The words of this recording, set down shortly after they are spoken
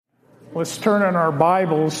Let's turn in our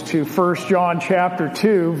Bibles to 1 John chapter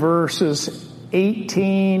 2, verses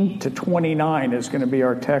 18 to 29 is going to be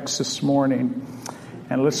our text this morning.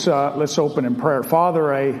 And let's open in prayer.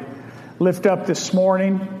 Father, I lift up this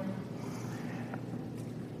morning.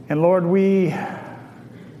 And Lord, we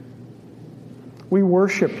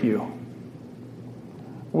worship you.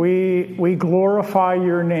 We glorify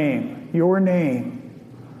your name,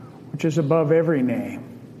 which is above every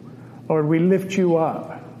name. Lord, we lift you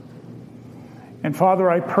up. And Father,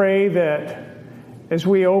 I pray that as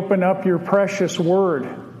we open up your precious word,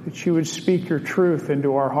 that you would speak your truth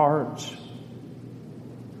into our hearts.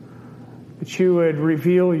 That you would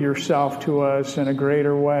reveal yourself to us in a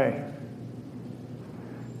greater way.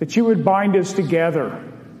 That you would bind us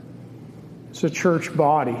together as a church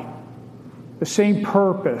body. The same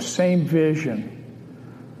purpose, same vision.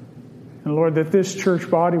 And Lord, that this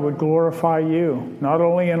church body would glorify you, not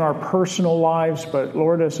only in our personal lives, but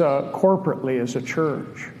Lord, corporately as a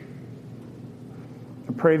church.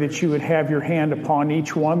 I pray that you would have your hand upon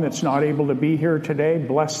each one that's not able to be here today.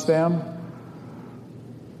 Bless them.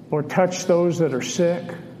 Lord, touch those that are sick.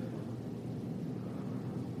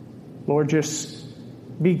 Lord, just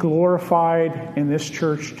be glorified in this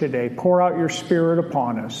church today. Pour out your Spirit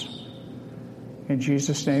upon us. In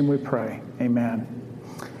Jesus' name we pray. Amen.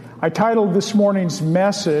 I titled this morning's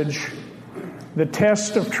message, The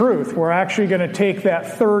Test of Truth. We're actually going to take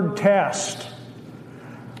that third test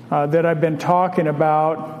that I've been talking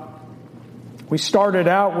about. We started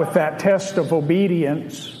out with that test of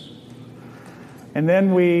obedience. And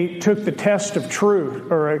then we took the test of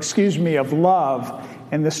of love.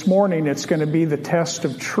 And this morning it's going to be the test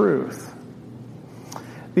of truth.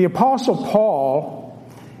 The Apostle Paul,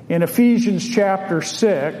 in Ephesians chapter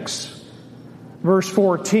 6, verse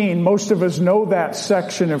 14, most of us know that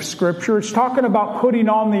section of Scripture. It's talking about putting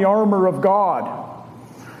on the armor of God.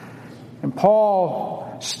 And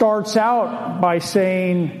Paul starts out by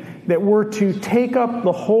saying that we're to take up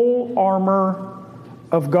the whole armor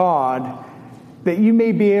of God, that you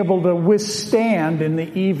may be able to withstand in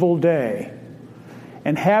the evil day.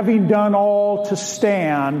 And having done all to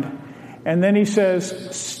stand, and then he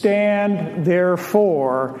says, stand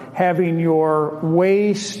therefore, having your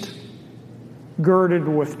waist girded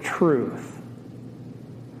with truth.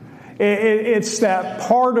 It's that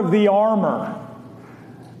part of the armor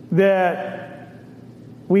that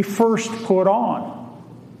we first put on.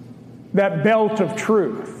 That belt of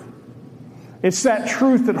truth. It's that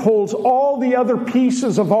truth that holds all the other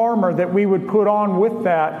pieces of armor that we would put on with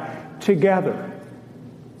that together.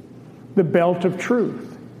 The belt of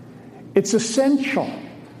truth. It's essential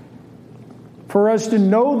for us to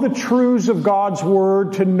know the truths of God's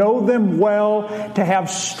Word, to know them well, to have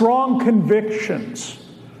strong convictions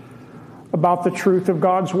about the truth of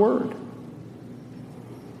God's Word.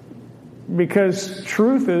 Because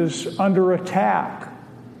truth is under attack.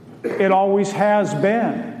 It always has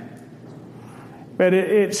been. But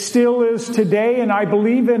it still is today, and I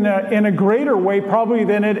believe in a greater way probably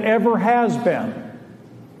than it ever has been.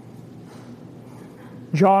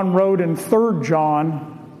 John wrote in 3 John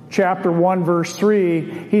chapter 1, verse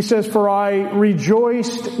 3, he says, "For I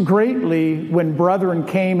rejoiced greatly when brethren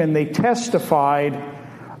came and they testified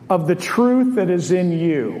of the truth that is in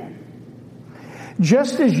you,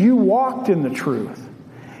 just as you walked in the truth.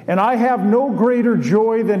 And I have no greater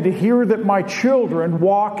joy than to hear that my children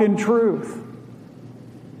walk in truth."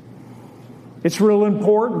 It's real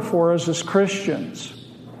important for us as Christians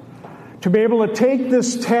to be able to take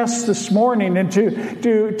this test this morning and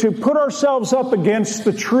to put ourselves up against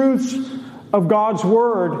the truths of God's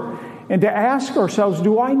Word and to ask ourselves,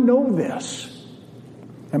 do I know this?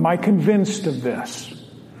 Am I convinced of this?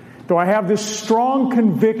 Do I have this strong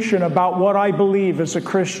conviction about what I believe as a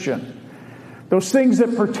Christian? Those things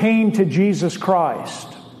that pertain to Jesus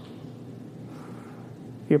Christ.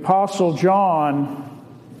 The Apostle John,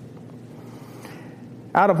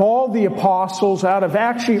 out of all the apostles, out of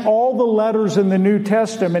actually all the letters in the New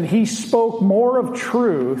Testament, he spoke more of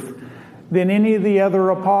truth than any of the other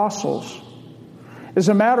apostles. As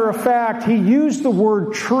a matter of fact, he used the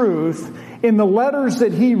word truth in the letters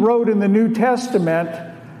that he wrote in the New Testament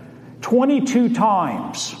 22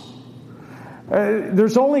 times.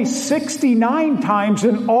 There's only 69 times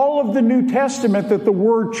in all of the New Testament that the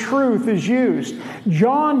word truth is used.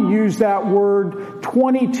 John used that word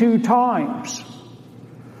 22 times.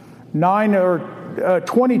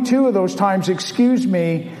 22 of those times, it's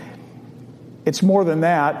more than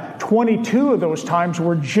that. 22 of those times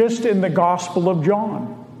were just in the Gospel of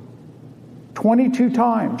John. 22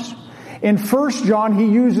 times. In 1 John, he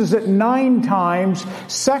uses it 9 times,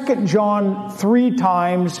 2 John 3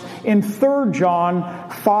 times, in 3 John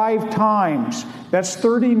 5 times. That's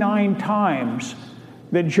 39 times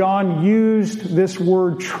that John used this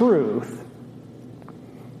word truth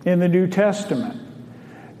in the New Testament.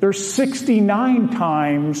 There's 69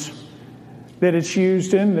 times that it's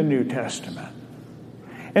used in the New Testament.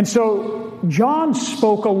 And so John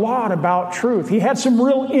spoke a lot about truth. He had some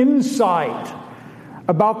real insight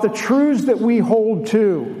about the truths that we hold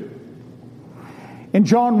to. In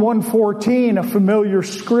John 1:14, a familiar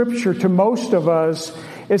scripture to most of us,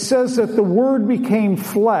 it says that the Word became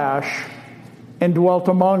flesh and dwelt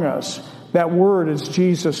among us. That Word is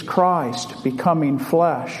Jesus Christ becoming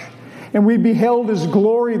flesh. And we beheld His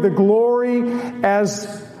glory, the glory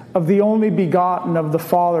as of the only begotten of the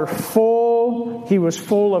Father. He was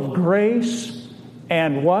full of grace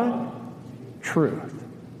and what? Truth.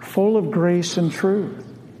 Full of grace and truth.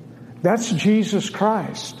 That's Jesus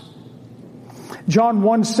Christ. John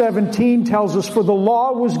 1:17 tells us, for the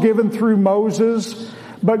law was given through Moses,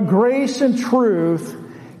 but grace and truth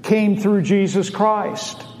came through Jesus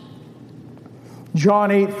Christ. John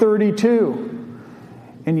 8:32,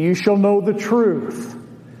 and you shall know the truth,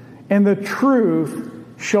 and the truth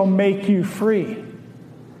shall make you free.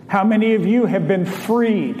 How many of you have been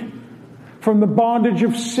freed from the bondage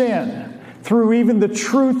of sin through even the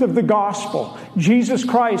truth of the gospel? Jesus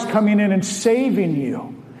Christ coming in and saving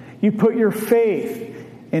you. You put your faith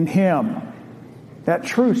in Him. That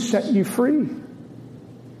truth set you free.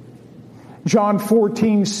 John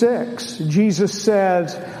 14:6, Jesus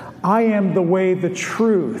says, I am the way, the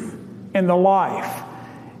truth, and the life.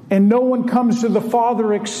 And no one comes to the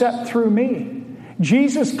Father except through me.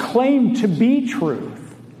 Jesus claimed to be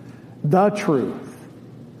truth, the truth.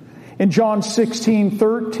 In John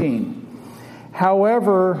 16:13,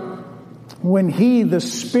 however, when He, the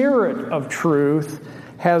Spirit of truth,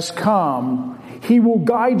 has come, He will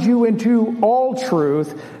guide you into all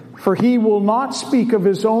truth, for He will not speak of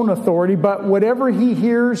His own authority, but whatever He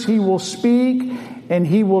hears, He will speak, and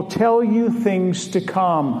He will tell you things to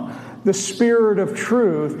come. The Spirit of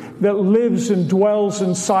truth that lives and dwells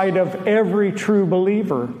inside of every true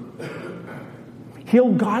believer.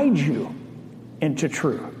 He'll guide you into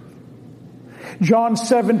truth. John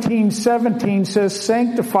 17:17 says,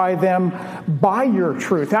 sanctify them by your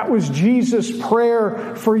truth. That was Jesus'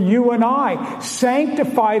 prayer for you and I.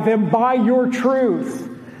 Sanctify them by your truth.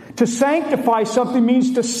 To sanctify something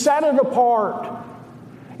means to set it apart.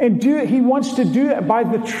 And He wants to do that by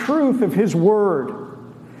the truth of His Word.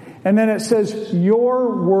 And then it says,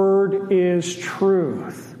 your Word is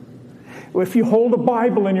truth. If you hold a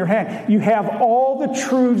Bible in your hand, you have all the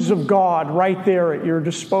truths of God right there at your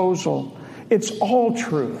disposal. It's all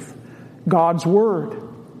truth. God's Word.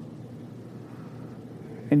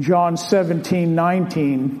 In John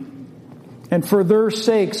 17:19, and for their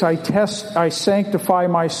sakes I sanctify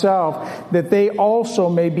myself, that they also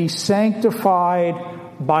may be sanctified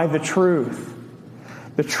by the truth.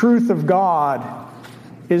 The truth of God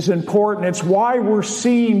is important. It's why we're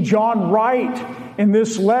seeing John write in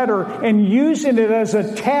this letter and using it as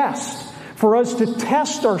a test for us to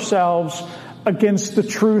test ourselves against the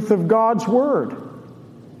truth of God's Word.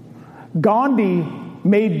 Gandhi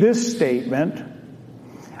made this statement,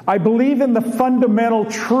 I believe in the fundamental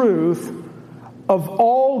truth of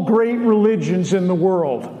all great religions in the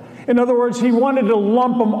world. In other words, he wanted to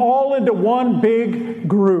lump them all into one big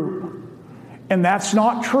group. And that's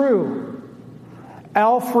not true.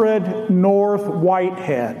 Alfred North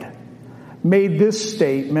Whitehead made this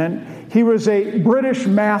statement. He was a British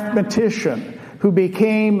mathematician who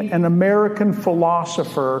became an American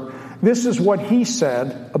philosopher. This is what he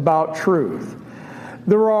said about truth.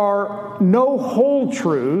 There are no whole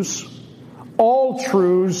truths. All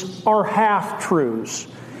truths are half-truths.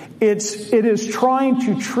 It is trying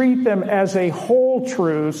to treat them as a whole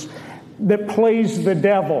truth that plays the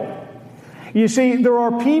devil. You see, there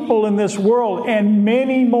are people in this world, and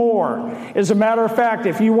many more. As a matter of fact,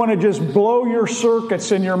 if you want to just blow your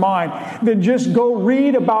circuits in your mind, then just go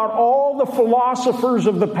read about all the philosophers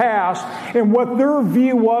of the past and what their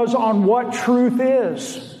view was on what truth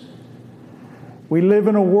is. We live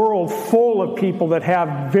in a world full of people that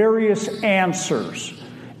have various answers,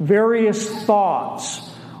 various thoughts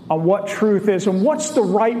on what truth is and what's the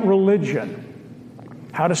right religion.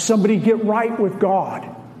 How does somebody get right with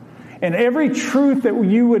God? And every truth that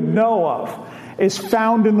you would know of is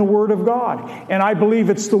found in the Word of God. And I believe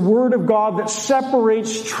it's the Word of God that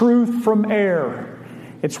separates truth from error.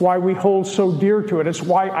 It's why we hold so dear to it. It's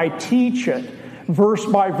why I teach it verse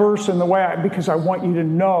by verse in the way because I want you to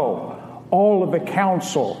know all of the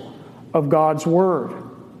counsel of God's Word.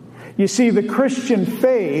 You see, the Christian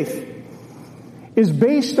faith is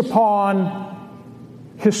based upon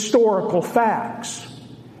historical facts.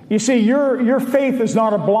 You see, your faith is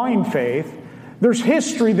not a blind faith. There's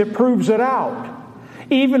history that proves it out.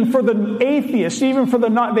 Even for the atheists, even for the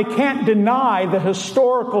not, they can't deny the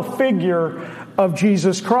historical figure of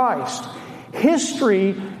Jesus Christ.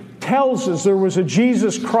 History tells us there was a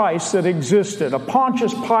Jesus Christ that existed, a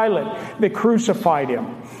Pontius Pilate that crucified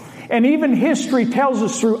him. And even history tells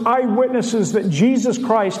us through eyewitnesses that Jesus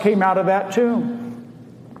Christ came out of that tomb.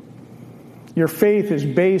 Your faith is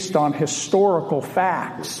based on historical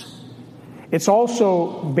facts. It's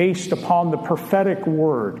also based upon the prophetic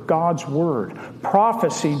word, God's word.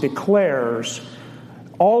 Prophecy declares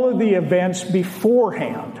all of the events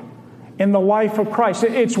beforehand in the life of Christ.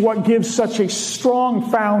 It's what gives such a strong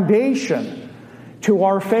foundation to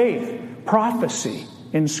our faith. Prophecy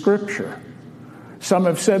in Scripture. Some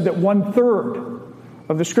have said that 1/3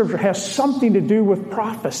 of the Scripture has something to do with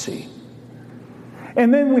prophecy.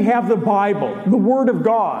 And then we have the Bible, the Word of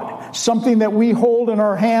God, something that we hold in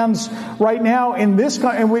our hands right now in this,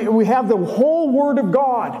 and we have the whole Word of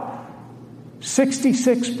God.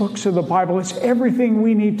 66 books of the Bible. It's everything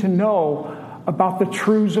we need to know about the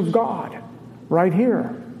truths of God right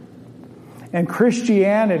here. And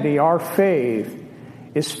Christianity, our faith,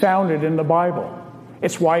 is founded in the Bible.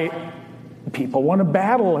 It's why people want to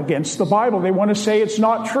battle against the Bible. They want to say it's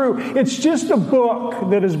not true. It's just a book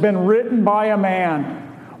that has been written by a man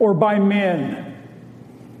or by men.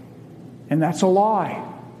 And that's a lie.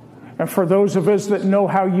 And for those of us that know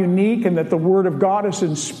how unique and that the Word of God is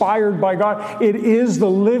inspired by God, it is the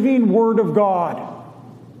living Word of God.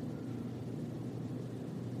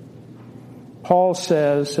 Paul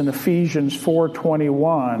says in Ephesians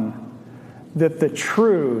 4:21 that the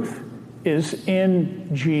truth is in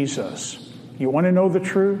Jesus. You want to know the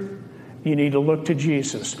truth? You need to look to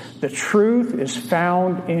Jesus. The truth is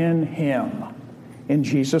found in Him, in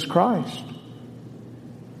Jesus Christ.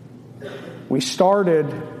 We started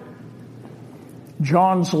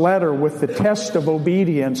John's letter with the test of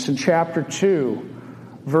obedience in chapter 2,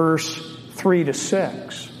 verse 3 to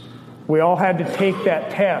 6. We all had to take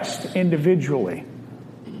that test individually.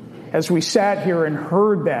 As we sat here and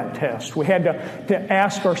heard that test, we had to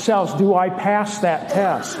ask ourselves, do I pass that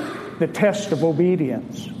test? The test of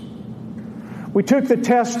obedience. We took the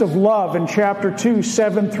test of love in chapter 2,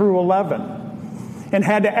 7 through 11, and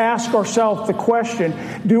had to ask ourselves the question,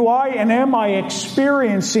 am I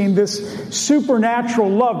experiencing this supernatural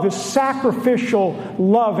love, this sacrificial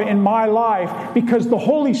love in my life? Because the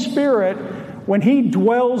Holy Spirit, when He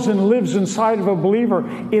dwells and lives inside of a believer,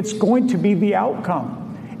 it's going to be the outcome.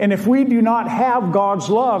 And if we do not have God's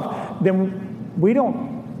love, then we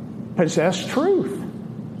don't possess truth.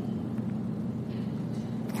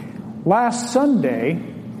 Last Sunday,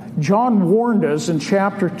 John warned us in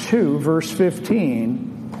chapter 2, verse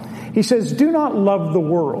 15. He says, "Do not love the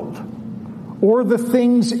world or the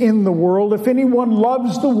things in the world. If anyone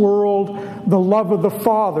loves the world, the love of the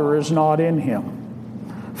Father is not in him.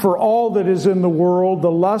 For all that is in the world, the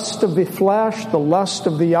lust of the flesh, the lust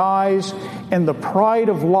of the eyes, and the pride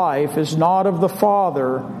of life is not of the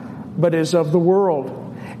Father, but is of the world.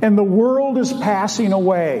 And the world is passing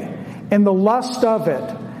away, and the lust of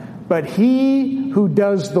it. But he who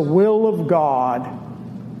does the will of God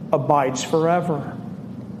abides forever."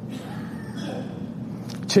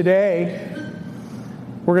 Today,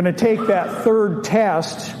 we're going to take that third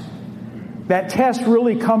test. That test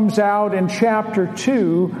really comes out in chapter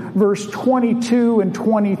 2, verse 22 and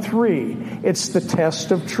 23. It's the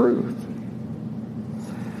test of truth.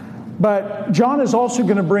 But John is also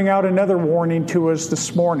going to bring out another warning to us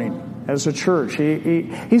this morning as a church.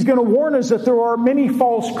 He's going to warn us that there are many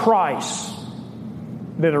false Christs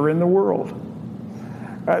that are in the world.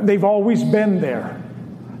 They've always been there.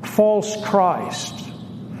 False Christ.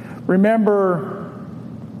 Remember,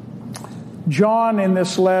 John in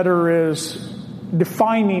this letter is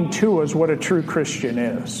defining to us what a true Christian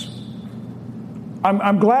is.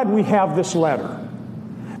 I'm glad we have this letter,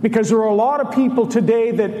 because there are a lot of people today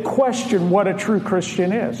that question what a true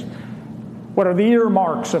Christian is. What are the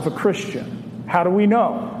earmarks of a Christian? How do we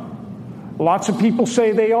know? Lots of people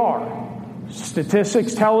say they are.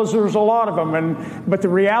 Statistics tell us there's a lot of them, but the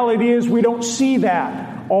reality is we don't see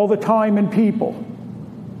that all the time in people.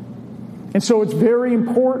 And so it's very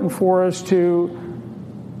important for us to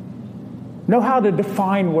know how to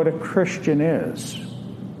define what a Christian is.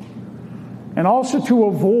 And also to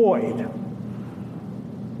avoid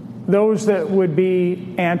those that would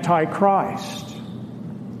be anti-Christ.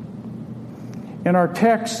 In our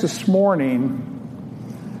text this morning,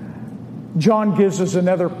 John gives us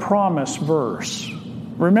another promise verse.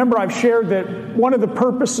 Remember, I've shared that one of the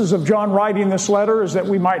purposes of John writing this letter is that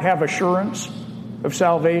we might have assurance of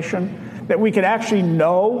salvation, that we could actually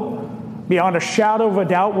know beyond a shadow of a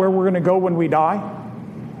doubt where we're going to go when we die.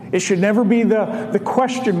 It should never be the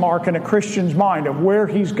question mark in a Christian's mind of where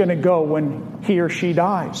he's going to go when he or she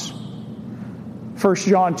dies. 1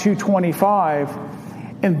 John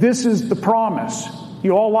 2:25, and this is the promise.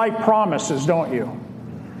 You all like promises, don't you?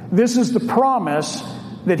 This is the promise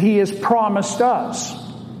that He has promised us,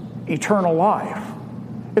 eternal life.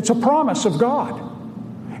 It's a promise of God.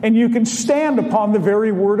 And you can stand upon the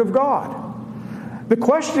very Word of God. The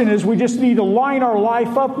question is, we just need to line our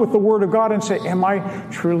life up with the Word of God and say, am I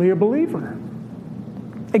truly a believer?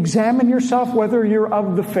 Examine yourself whether you're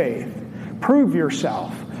of the faith. Prove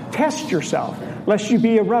yourself. Test yourself, lest you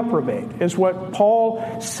be a reprobate, is what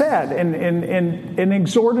Paul said and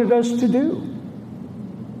exhorted us to do.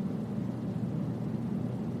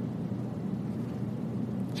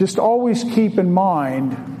 Just always keep in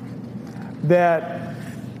mind that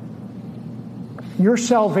your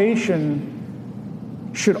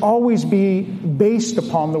salvation should always be based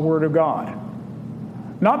upon the Word of God.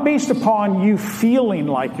 Not based upon you feeling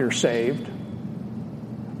like you're saved.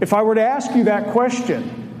 If I were to ask you that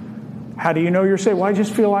question, how do you know you're saved? Well, I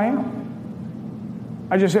just feel I am.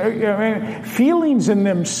 Feelings in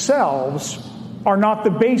themselves are not the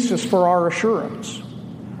basis for our assurance.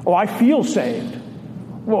 Oh, I feel saved.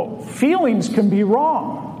 Well, feelings can be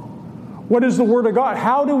wrong. What is the Word of God?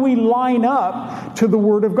 How do we line up to the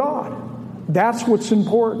Word of God? That's what's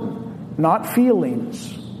important, not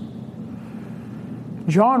feelings.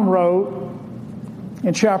 John wrote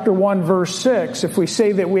in chapter 1, verse 6, if we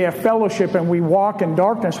say that we have fellowship and we walk in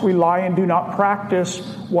darkness, we lie and do not practice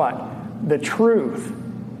what? The truth.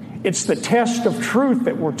 It's the test of truth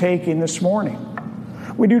that we're taking this morning.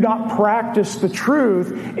 We do not practice the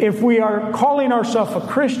truth if we are calling ourselves a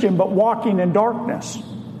Christian but walking in darkness.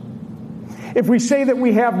 If we say that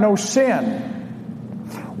we have no sin,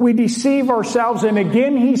 we deceive ourselves, and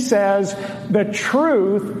again he says, the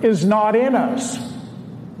truth is not in us.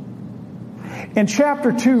 In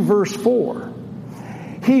chapter 2, verse 4,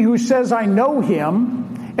 he who says, I know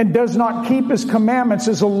him, and does not keep his commandments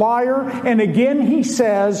is a liar. And again he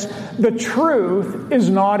says, the truth is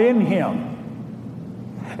not in him.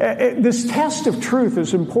 This test of truth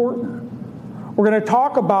is important. We're going to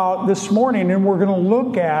talk about this morning, and we're going to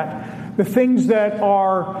look at the things that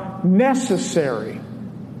are necessary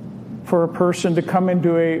for a person to come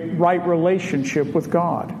into a right relationship with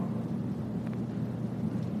God.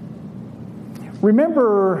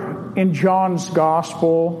 Remember in John's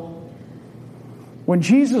Gospel, when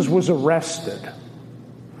Jesus was arrested,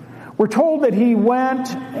 we're told that he went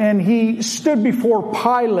and he stood before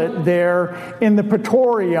Pilate there in the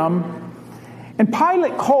Praetorium, and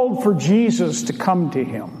Pilate called for Jesus to come to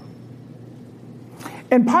him.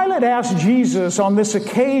 And Pilate asked Jesus on this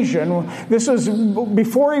occasion, this is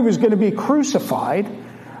before he was going to be crucified,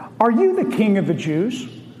 are you the King of the Jews?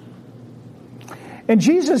 And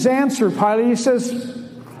Jesus answered Pilate, he says,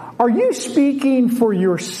 are you speaking for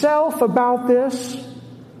yourself about this?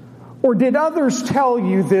 Or did others tell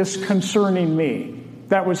you this concerning me?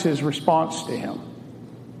 That was his response to him.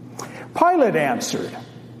 Pilate answered,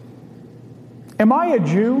 am I a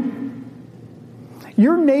Jew?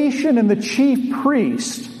 Your nation and the chief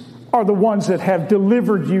priests are the ones that have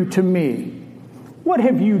delivered you to me. What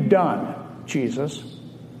have you done, Jesus?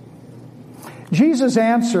 Jesus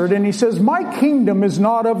answered, and he says, my kingdom is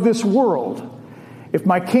not of this world. If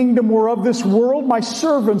my kingdom were of this world, my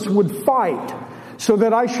servants would fight so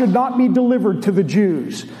that I should not be delivered to the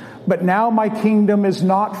Jews. But now my kingdom is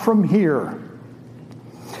not from here.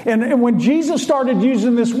 And when Jesus started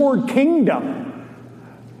using this word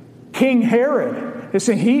kingdom, King Herod,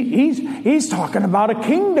 he's talking about a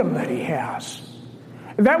kingdom that he has.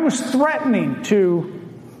 That was threatening to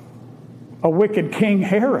a wicked King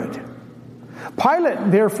Herod.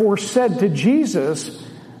 Pilate therefore said to Jesus,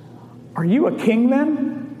 are you a king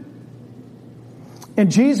then?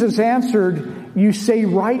 And Jesus answered, you say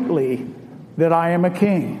rightly that I am a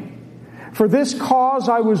king. For this cause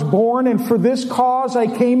I was born, and for this cause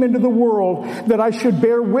I came into the world, that I should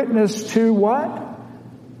bear witness to what?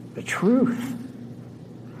 The truth.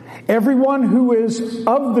 Everyone who is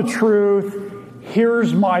of the truth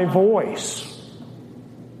hears my voice.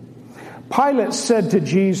 Pilate said to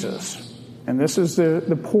Jesus, and this is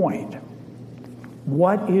the point,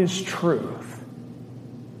 what is truth?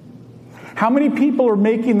 How many people are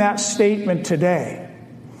making that statement today?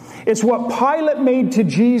 It's what Pilate made to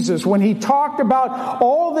Jesus when he talked about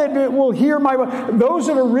all that will hear my voice. Those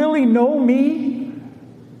that really know me,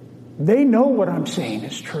 they know what I'm saying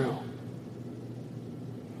is true.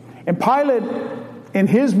 And Pilate, in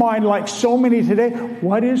his mind, like so many today,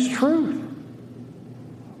 what is truth?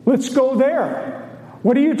 Let's go there.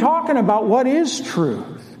 What are you talking about? What is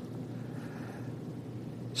truth?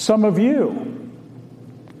 Some of you,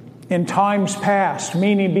 in times past,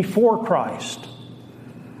 meaning before Christ,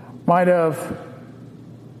 might have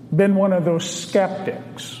been one of those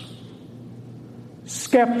skeptics.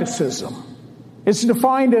 Skepticism is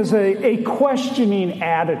defined as a questioning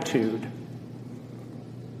attitude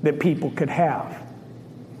that people could have.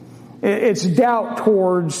 It's doubt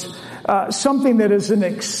towards something that is an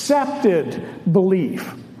accepted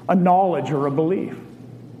belief, a knowledge or a belief.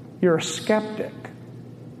 You're a skeptic.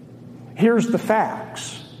 Here's the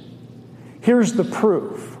facts. Here's the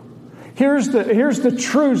proof. Here's the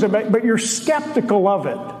truths about it, but you're skeptical of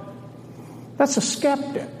it. That's a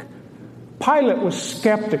skeptic. Pilate was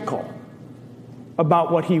skeptical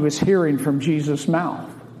about what he was hearing from Jesus' mouth.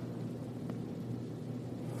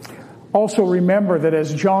 Also remember that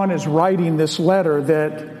as John is writing this letter,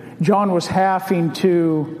 that John was having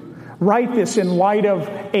to write this in light of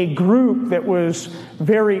a group that was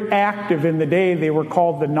very active in the day. They were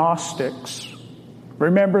called the Gnostics.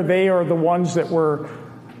 Remember, they are the ones that were,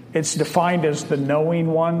 it's defined as the knowing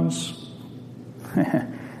ones.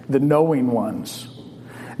 The knowing ones.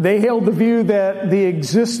 They held the view that the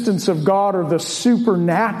existence of God or the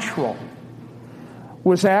supernatural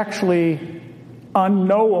was actually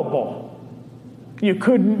unknowable. You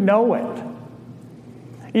couldn't know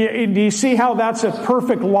it. Do you see how that's a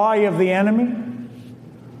perfect lie of the enemy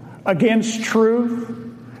against truth?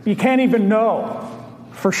 You can't even know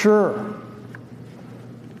for sure.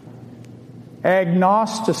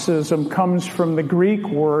 Agnosticism comes from the Greek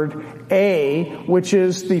word a, which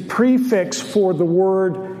is the prefix for the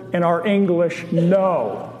word in our English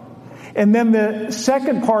know. And then the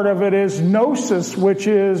second part of it is gnosis, which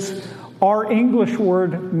is our English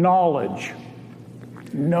word knowledge.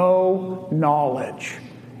 No knowledge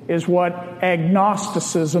is what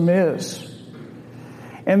agnosticism is.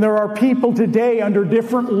 And there are people today under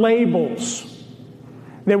different labels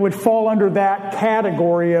that would fall under that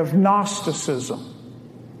category of Gnosticism.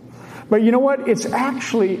 But you know what? It's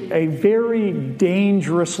actually a very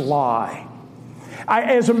dangerous lie.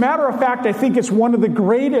 As a matter of fact, I think it's one of the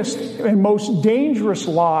greatest and most dangerous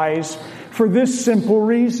lies for this simple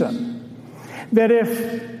reason. That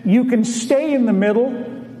if you can stay in the middle,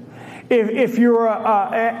 if you're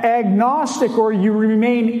agnostic or you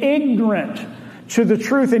remain ignorant to the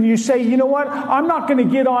truth and you say, you know what, I'm not going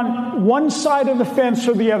to get on one side of the fence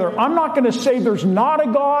or the other. I'm not going to say there's not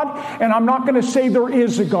a God and I'm not going to say there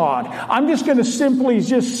is a God. I'm just going to simply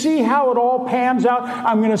just see how it all pans out.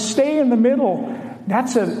 I'm going to stay in the middle.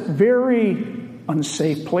 That's a very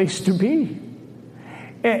unsafe place to be.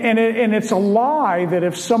 And it's a lie that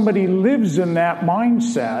if somebody lives in that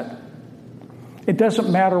mindset, it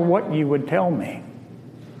doesn't matter what you would tell me.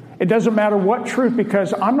 It doesn't matter what truth,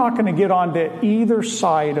 because I'm not going to get onto either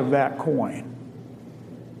side of that coin.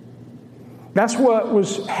 That's what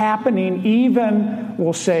was happening even,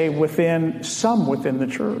 we'll say, within the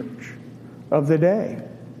church of the day.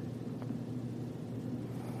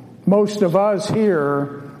 Most of us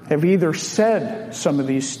here have either said some of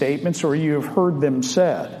these statements or you have heard them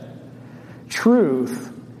said.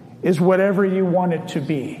 Truth is whatever you want it to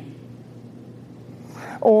be.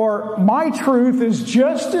 Or my truth is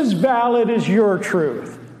just as valid as your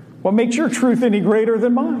truth. What makes your truth any greater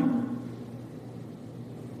than mine?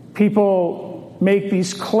 People make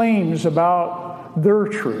these claims about their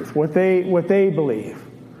truth, what they believe.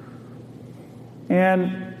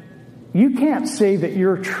 And you can't say that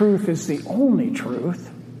your truth is the only truth.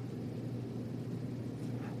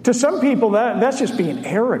 To some people, that's just being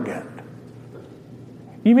arrogant.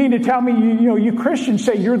 You mean to tell me, you Christians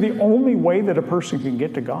say you're the only way that a person can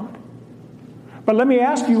get to God? But let me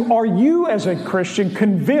ask you, are you as a Christian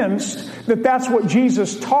convinced that that's what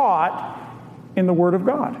Jesus taught in the Word of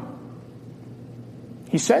God?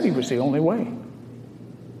 He said he was the only way,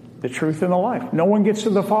 the truth, and the life. No one gets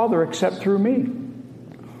to the Father except through me.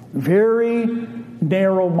 Very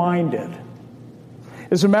narrow-minded.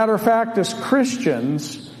 As a matter of fact, as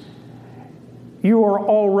Christians, you are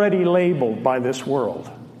already labeled by this world.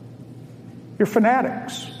 You're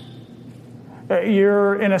fanatics.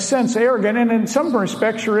 You're, in a sense, arrogant, and in some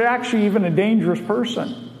respects, you're actually even a dangerous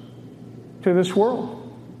person to this world.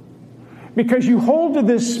 Because you hold to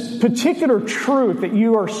this particular truth that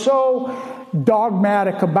you are so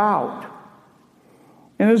dogmatic about.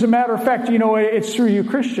 And as a matter of fact, it's through you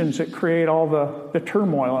Christians that create all the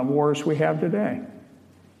turmoil and wars we have today.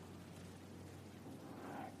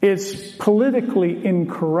 It's politically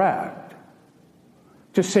incorrect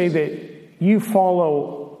to say that you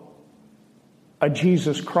follow a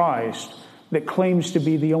Jesus Christ that claims to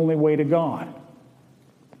be the only way to God.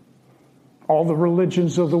 All the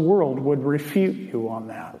religions of the world would refute you on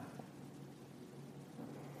that.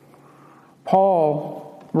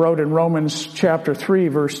 Paul wrote in Romans chapter 3,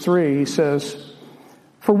 verse 3, he says,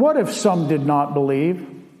 "For what if some did not believe?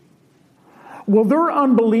 Will their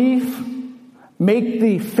unbelief make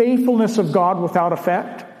the faithfulness of God without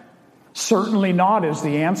effect? Certainly not is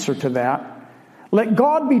the answer to that. Let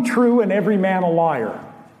God be true and every man a liar."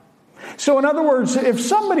 So in other words, if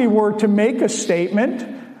somebody were to make a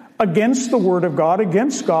statement against the Word of God,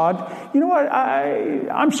 against God, you know what,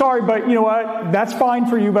 I'm sorry, but you know what, that's fine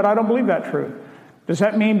for you, but I don't believe that truth. Does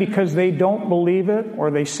that mean because they don't believe it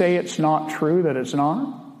or they say it's not true that it's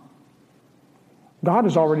not? God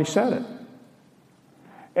has already said it.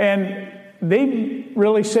 And they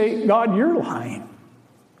really say, God, you're lying.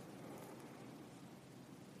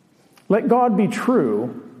 Let God be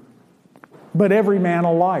true, but every man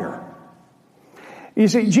a liar. You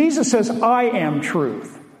see, Jesus says, I am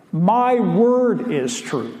truth. My word is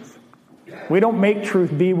truth. We don't make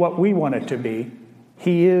truth be what we want it to be.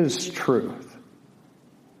 He is truth.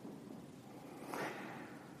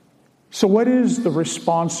 So what is the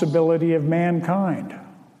responsibility of mankind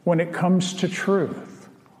when it comes to truth?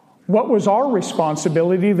 What was our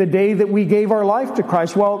responsibility the day that we gave our life to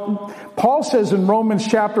Christ? Well, Paul says in Romans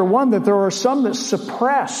chapter 1 that there are some that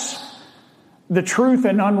suppress the truth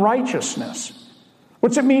in unrighteousness.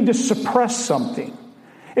 What's it mean to suppress something?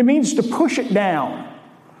 It means to push it down,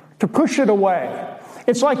 to push it away.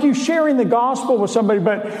 It's like you sharing the gospel with somebody,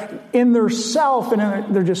 but in their self,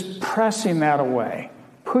 and they're just pressing that away,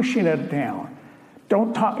 pushing it down.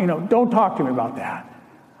 Don't talk to me about that.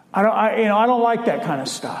 I don't like that kind of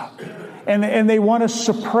stuff. And they want to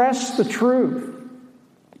suppress the truth,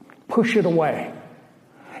 push it away.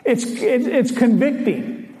 It's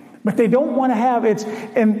convicting. But they don't want to have it,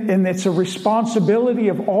 and it's a responsibility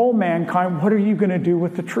of all mankind. What are you going to do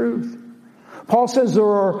with the truth? Paul says there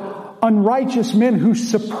are unrighteous men who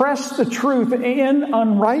suppress the truth in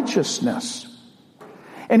unrighteousness.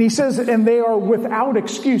 And he says, and they are without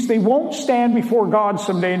excuse. They won't stand before God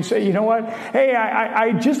someday and say, you know what? Hey,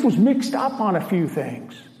 I just was mixed up on a few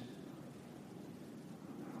things.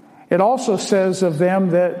 It also says of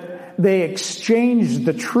them that they exchanged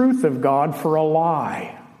the truth of God for a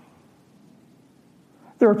lie.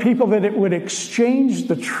 There are people that would exchange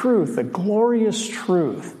the truth, the glorious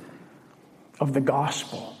truth of the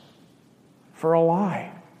gospel for a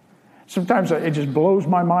lie. Sometimes it just blows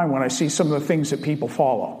my mind when I see some of the things that people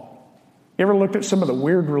follow. You ever looked at some of the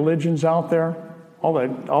weird religions out there? All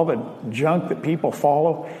the junk that people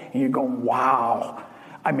follow, and you go, wow.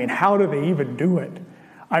 I mean, how do they even do it?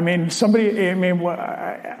 I mean, how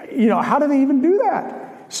do they even do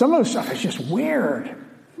that? Some of the stuff is just weird.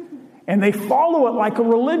 And they follow it like a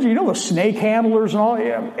religion. You know, the snake handlers and all.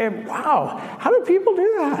 And wow, how do people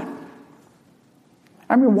do that?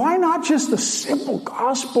 I mean, why not just the simple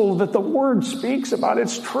gospel that the Word speaks about?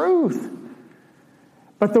 It's truth.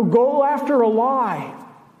 But they'll go after a lie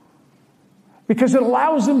because it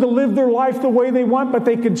allows them to live their life the way they want, but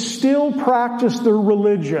they can still practice their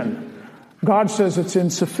religion. God says it's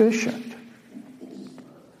insufficient.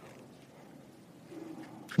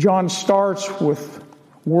 John starts with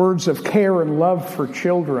words of care and love for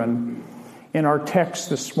children in our text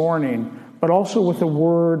this morning, but also with a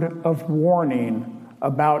word of warning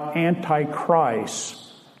about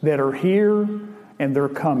antichrists that are here and they're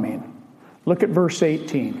coming. Look at verse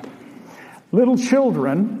 18. Little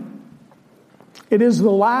children, it is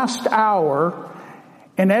the last hour,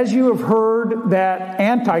 and as you have heard that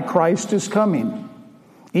Antichrist is coming.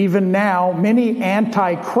 Even now, many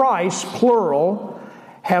antichrists, plural,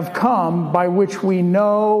 have come, by which we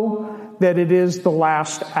know that it is the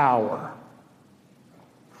last hour.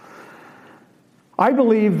 I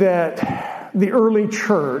believe that the early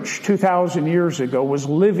church 2,000 years ago was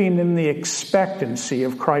living in the expectancy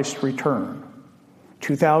of Christ's return.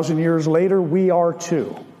 2,000 years later, we are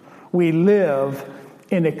too. We live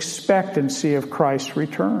in expectancy of Christ's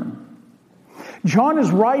return. John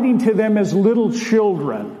is writing to them as little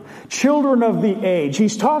children, children of the age.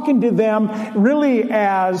 He's talking to them really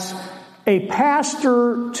as a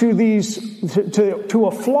pastor to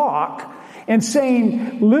a flock and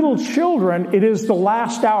saying, little children, it is the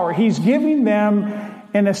last hour. He's giving them,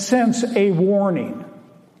 in a sense, a warning.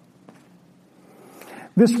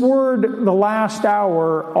 This word, the last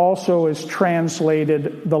hour, also is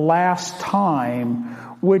translated the last time,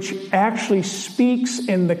 which actually speaks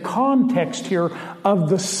in the context here of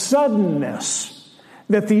the suddenness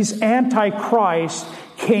that these antichrists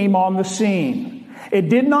came on the scene. It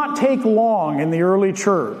did not take long in the early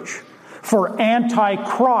church for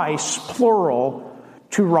Antichrist, plural,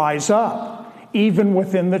 to rise up, even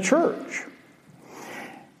within the church.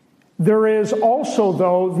 There is also,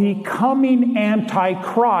 though, the coming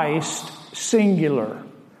Antichrist, singular,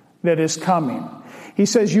 that is coming. He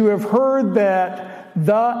says, you have heard that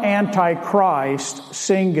the Antichrist,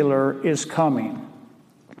 singular, is coming.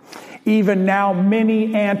 Even now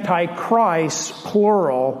many antichrists,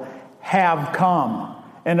 plural, have come.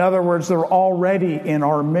 In other words, they're already in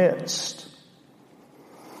our midst.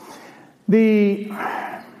 The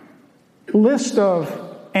list of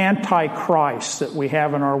antichrists that we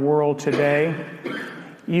have in our world today,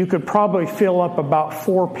 you could probably fill up about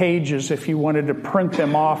 4 pages if you wanted to print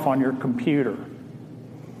them off on your computer.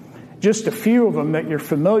 Just a few of them that you're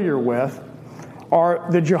familiar with are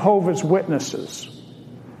the Jehovah's Witnesses,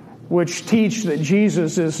 which teach that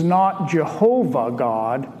Jesus is not Jehovah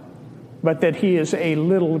God, but that he is a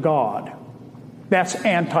little God. That's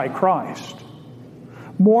Antichrist.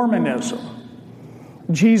 Mormonism.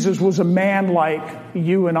 Jesus was a man like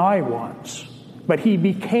you and I once, but he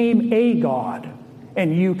became a God,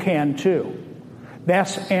 and you can too.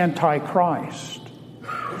 That's Antichrist.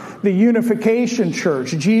 The Unification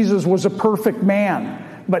Church. Jesus was a perfect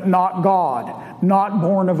man, but not God, not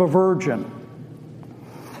born of a virgin.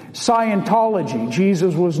 Scientology.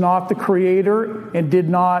 Jesus was not the creator and did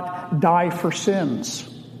not die for sins.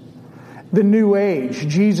 The New Age.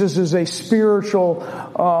 Jesus is a spiritual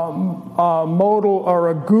modal or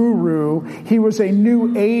a guru. He was a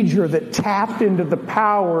New Ager that tapped into the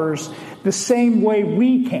powers the same way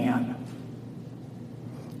we can.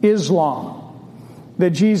 Islam.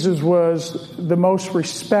 That Jesus was the most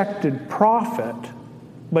respected prophet,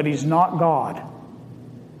 but he's not God.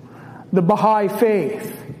 The Baha'i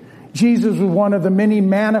faith. Jesus was one of the many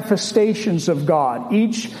manifestations of God.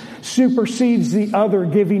 Each supersedes the other,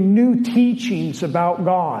 giving new teachings about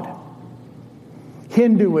God.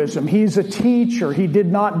 Hinduism. He's a teacher. He did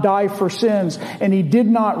not die for sins, and he did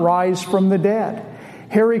not rise from the dead.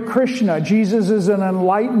 Hare Krishna. Jesus is an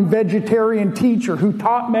enlightened vegetarian teacher who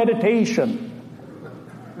taught meditation.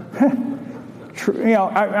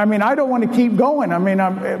 I don't want to keep going.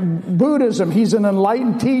 Buddhism, he's an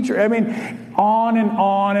enlightened teacher. On and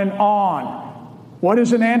on and on. What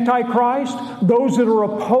is an antichrist? Those that are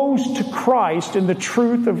opposed to Christ and the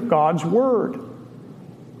truth of God's Word.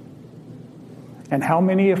 And how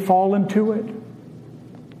many have fallen to it?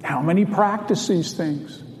 How many practice these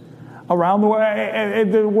things? Around the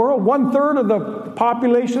world, 1/3 of the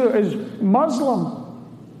population is Muslim.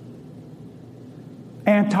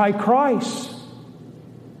 Antichrist.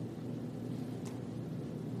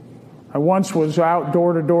 I once was out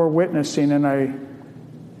door-to-door witnessing, and I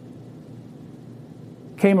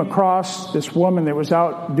came across this woman that was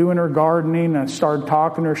out doing her gardening, and I started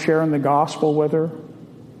talking to her, sharing the gospel with her.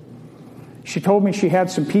 She told me she had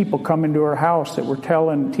some people come into her house that were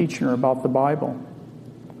teaching her about the Bible.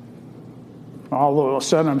 All of a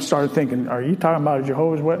sudden, I started thinking, are you talking about a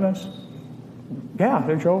Jehovah's Witness? Yeah,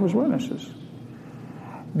 they're Jehovah's Witnesses.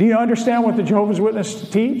 Do you understand what the Jehovah's Witnesses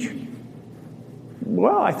teach?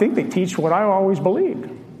 Well, I think they teach what I always believed.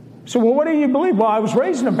 So, what do you believe? Well, I was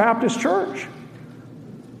raised in a Baptist church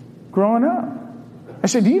growing up. I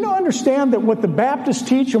said, do you not understand that what the Baptists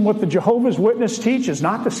teach and what the Jehovah's Witnesses teach is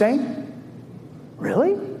not the same?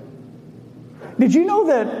 Really? Did you know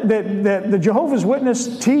that the Jehovah's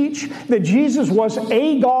Witnesses teach that Jesus was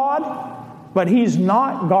a God, but he's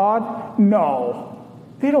not God? No.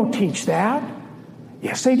 They don't teach that.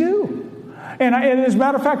 Yes, they do. And as a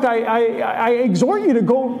matter of fact, I exhort you to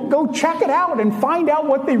go check it out and find out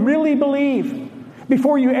what they really believe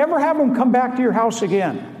before you ever have them come back to your house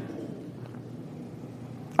again.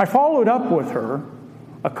 I followed up with her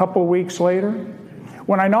a couple of weeks later.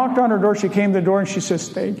 When I knocked on her door, she came to the door and she says,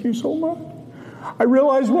 "Thank you so much. I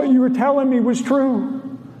realized what you were telling me was true.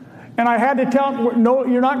 And I had to tell them, no,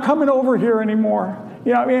 you're not coming over here anymore."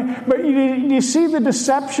 You know, but you see the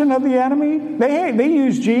deception of the enemy? They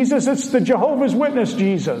use Jesus. It's the Jehovah's Witness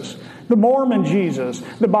Jesus, the Mormon Jesus,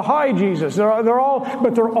 the Baha'i Jesus. They're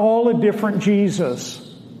all a different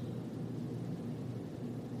Jesus.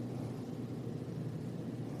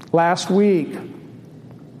 Last week,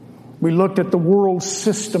 we looked at the world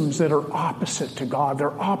systems that are opposite to God.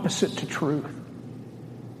 They're opposite to truth.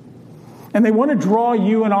 And they want to draw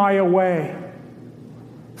you and I away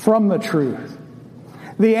from the truth.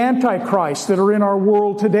 The antichrists that are in our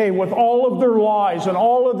world today with all of their lies and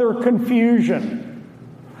all of their confusion.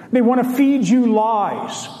 They want to feed you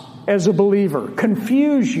lies as a believer,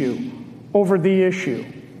 confuse you over the issue.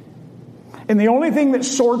 And the only thing that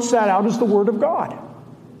sorts that out is the Word of God.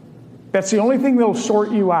 That's the only thing that'll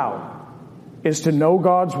sort you out. is to know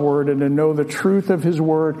God's Word and to know the truth of His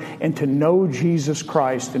Word and to know Jesus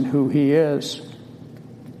Christ and who He is.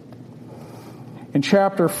 In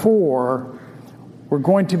chapter 4, we're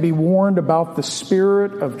going to be warned about the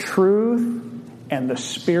spirit of truth and the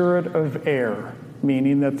spirit of error,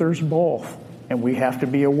 meaning that there's both, and we have to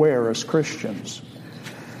be aware as Christians.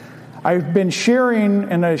 I've been sharing,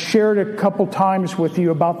 and I shared a couple times with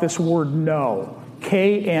you about this word know,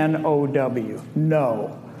 K-N-O-W,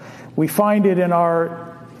 know. We find it in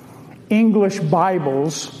our English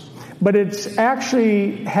Bibles, but it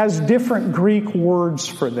actually has different Greek words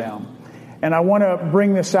for them. And I want to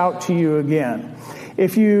bring this out to you again.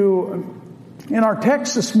 In our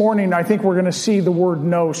text this morning, I think we're going to see the word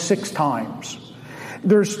know 6 times.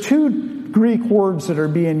 There's 2 Greek words that are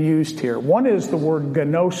being used here. One is the word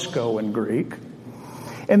gnosko in Greek,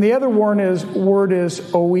 and the other word is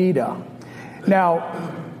oida.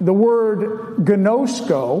 Now, the word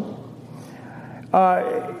gnosko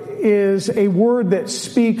is a word that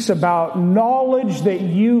speaks about knowledge that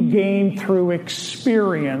you gain through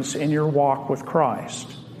experience in your walk with Christ.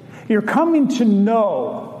 You're coming to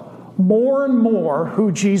know more and more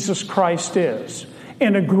who Jesus Christ is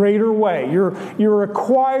in a greater way. You're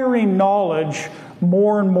acquiring knowledge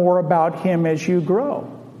more and more about Him as you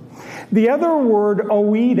grow. The other word,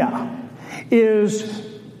 oida, is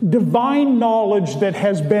divine knowledge that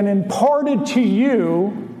has been imparted to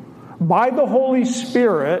you by the Holy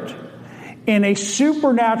Spirit in a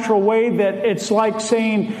supernatural way that it's like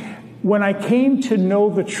saying, when I came to know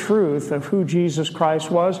the truth of who Jesus Christ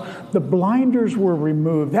was, the blinders were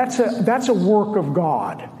removed. That's a work of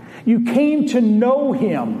God. You came to know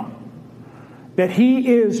Him, that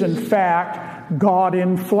He is in fact God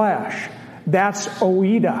in flesh. That's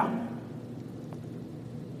oida.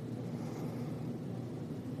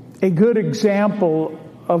 A good example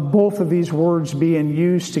of both of these words being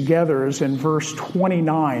used together is in verse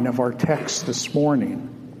 29 of our text this morning.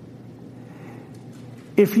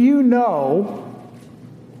 If you know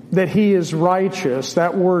that He is righteous,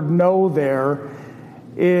 that word know there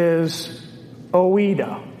is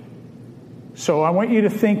oida. So I want you to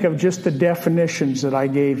think of just the definitions that I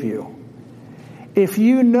gave you. If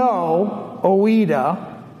you know,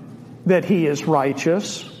 oida, that He is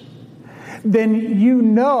righteous, then you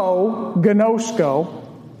know, gnosko,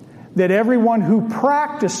 that everyone who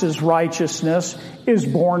practices righteousness is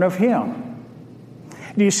born of Him.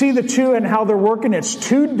 Do you see the 2 and how they're working? It's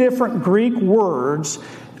 2 different Greek words,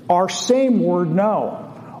 our same word know.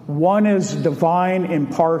 One is divine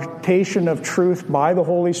impartation of truth by the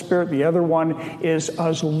Holy Spirit. The other one is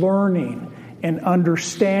us learning and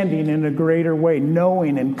understanding in a greater way,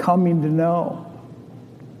 knowing and coming to know.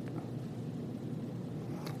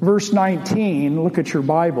 Verse 19, look at your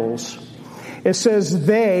Bibles. It says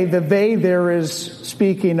they, the they there is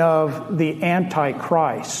speaking of the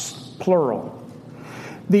Antichrist, plural.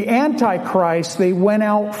 The Antichrist, they went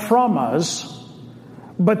out from us,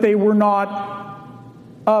 but they were not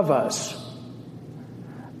of us.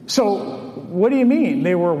 So, what do you mean?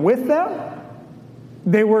 They were with them?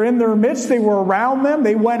 They were in their midst? They were around them?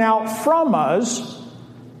 They went out from us,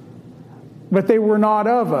 but they were not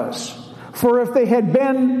of us. For if they had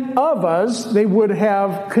been of us, they would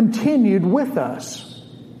have continued with us.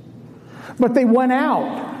 But they went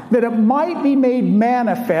out, that it might be made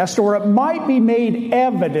manifest, or it might be made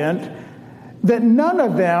evident, that none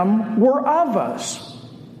of them were of us.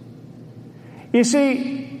 You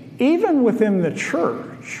see, even within the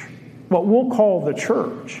church, what we'll call the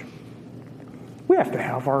church, we have to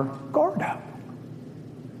have our guard up.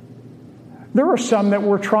 There are some that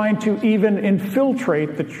were trying to even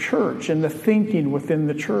infiltrate the church and the thinking within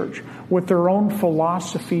the church with their own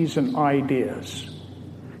philosophies and ideas,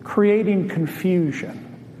 creating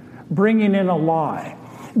confusion, bringing in a lie.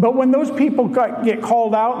 But when those people get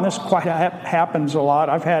called out, and this quite happens a lot,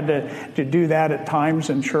 I've had to do that at times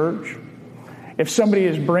in church. If somebody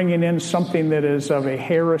is bringing in something that is of a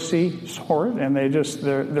heresy sort, and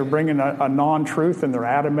they're bringing a non-truth and they're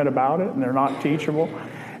adamant about it and they're not teachable,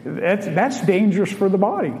 that's dangerous for the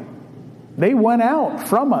body. They went out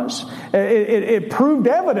from us. It proved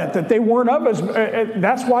evident that they weren't of us.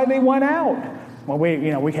 That's why they went out. Well,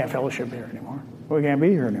 we can't fellowship here anymore. We can't be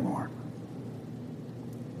here anymore.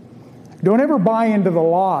 Don't ever buy into the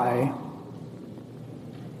lie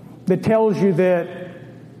that tells you that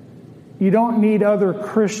you don't need other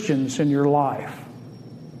Christians in your life.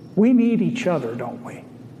 We need each other, don't we?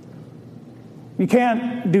 You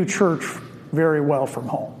can't do church very well from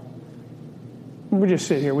home. We just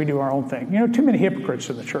sit here, we do our own thing. Too many hypocrites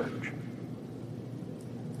in the church.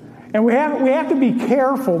 And we have to be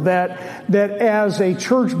careful that as a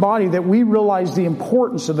church body that we realize the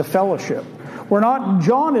importance of the fellowship.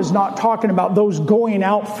 John is not talking about those going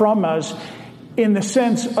out from us in the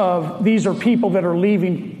sense of these are people that are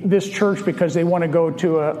leaving this church because they want to go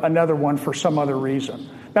to another one for some other reason.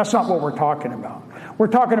 That's not what we're talking about. We're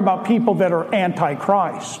talking about people that are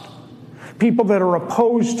anti-Christ, people that are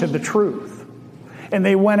opposed to the truth. And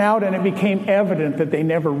they went out and it became evident that they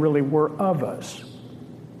never really were of us.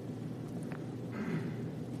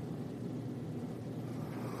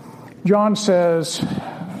 John says,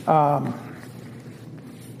 Paul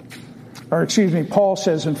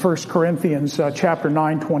says in 1 Corinthians chapter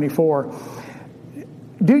 9:24,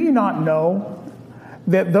 do you not know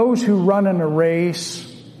that those who run in a race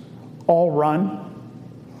all run,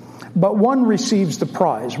 but one receives the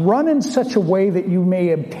prize? Run in such a way that you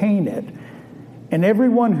may obtain it. And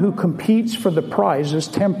everyone who competes for the prize is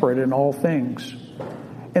temperate in all things.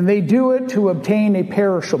 And they do it to obtain a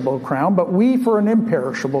perishable crown, but we for an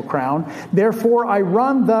imperishable crown. Therefore I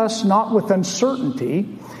run thus not with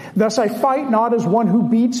uncertainty. Thus I fight not as one who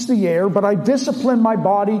beats the air, but I discipline my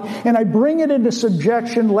body, and I bring it into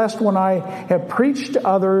subjection, lest when I have preached to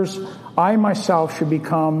others, I myself should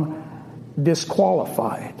become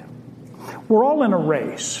disqualified. We're all in a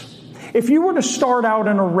race. If you were to start out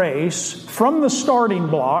in a race from the starting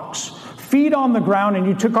blocks, feet on the ground, and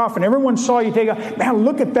you took off and everyone saw you take off, man,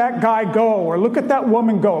 look at that guy go, or look at that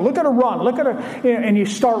woman go, look at her run, look at her, and you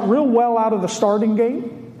start real well out of the starting gate.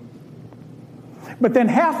 But then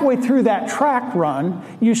halfway through that track run,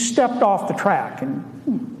 you stepped off the track.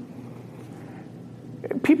 And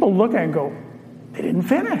people look at it and go, they didn't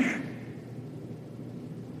finish.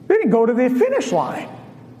 They didn't go to the finish line.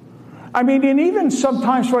 I mean, and even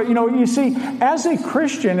sometimes, you see, as a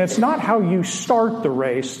Christian, it's not how you start the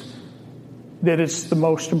race that it's the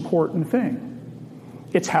most important thing.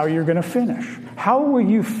 It's how you're going to finish. How will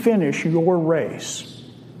you finish your race?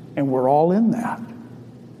 And we're all in that.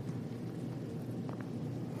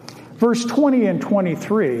 Verse 20 and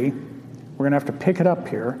 23, we're going to have to pick it up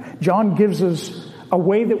here. John gives us a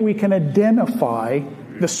way that we can identify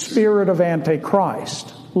the spirit of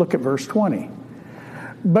Antichrist. Look at verse 20.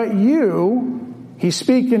 But you, he's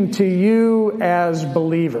speaking to you as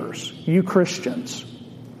believers, you Christians.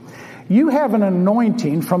 You have an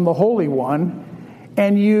anointing from the Holy One,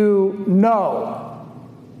 and you know.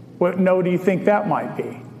 What no do you think that might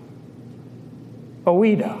be?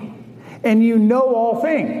 Oida. And you know all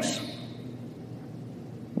things.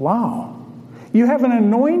 Wow. You have an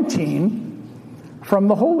anointing from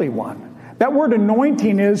the Holy One. That word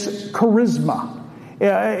anointing is charisma.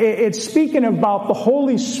 It's speaking about the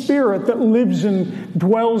Holy Spirit that lives and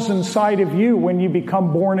dwells inside of you when you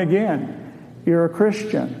become born again. You're a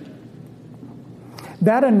Christian.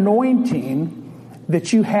 That anointing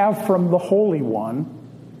that you have from the Holy One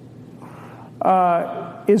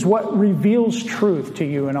is what reveals truth to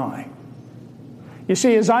you and I. You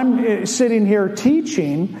see, as I'm sitting here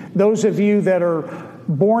teaching, those of you that are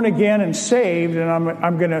born again and saved, and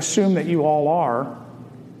I'm going to assume that you all are,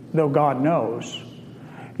 though God knows,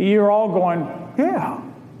 you're all going, yeah,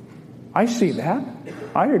 I see that.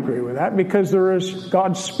 I agree with that, because there is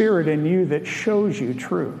God's Spirit in you that shows you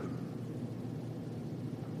truth.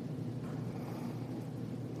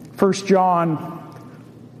 1 John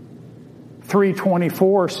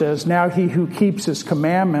 3:24 says, now he who keeps his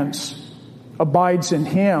commandments abides in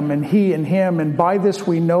him, and he in him, and by this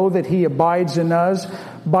we know that he abides in us,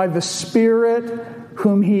 by the Spirit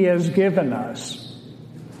whom he has given us.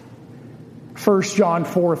 1 John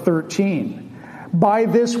 4:13. By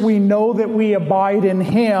this we know that we abide in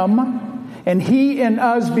him, and he in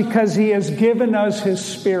us, because he has given us his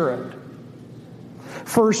Spirit.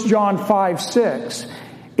 1 John 5:6.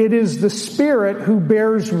 It is the Spirit who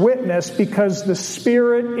bears witness, because the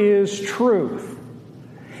Spirit is truth.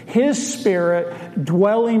 His Spirit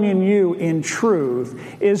dwelling in you in truth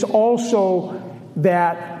is also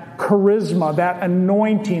that charisma, that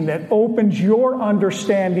anointing that opens your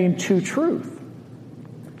understanding to truth.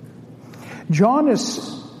 John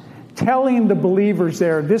is telling the believers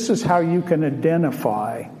there, this is how you can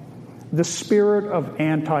identify the spirit of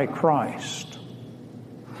Antichrist.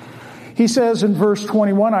 He says in verse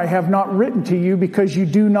 21, I have not written to you because you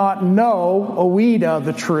do not know, oida,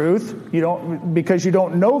 the truth. Because you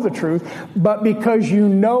don't know the truth, but because you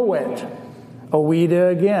know it.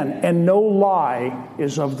 Oida again. And no lie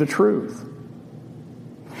is of the truth.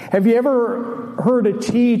 Have you ever heard a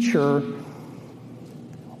teacher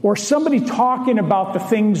or somebody talking about the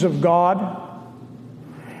things of God,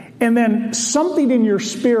 and then something in your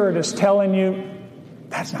spirit is telling you,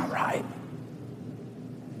 that's not right.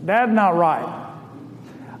 That's not right.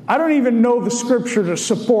 I don't even know the scripture to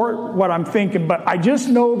support what I'm thinking, but I just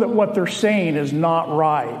know that what they're saying is not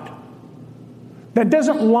right. that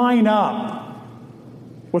doesn't line up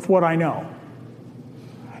with what I know.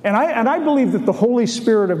 And I believe that the Holy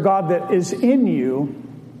Spirit of God that is in you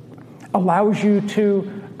allows you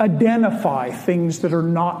to identify things that are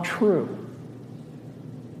not true.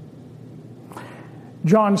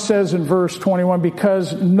 John says in verse 21,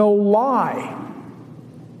 because no lie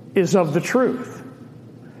is of the truth.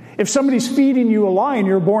 If somebody's feeding you a lie and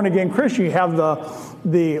you're a born-again Christian, you have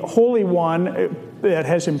the Holy One that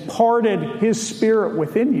has imparted His Spirit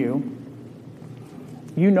within you,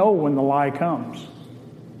 you know when the lie comes.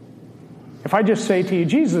 If I just say to you,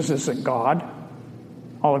 Jesus isn't God,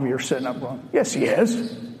 all of you are sitting up going, yes, He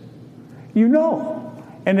is. You know.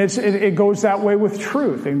 And it goes that way with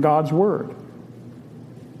truth in God's Word.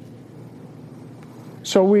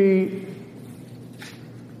 So I'm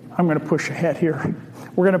going to push ahead here.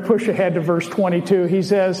 We're going to push ahead to verse 22. He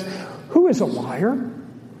says, who is a liar?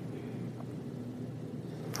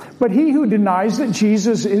 But he who denies that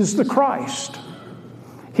Jesus is the Christ.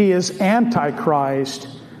 He is Antichrist,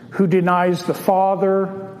 who denies the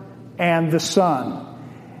Father and the Son.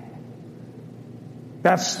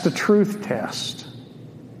 That's the truth test.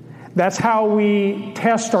 That's how we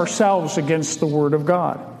test ourselves against the Word of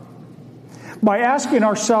God. By asking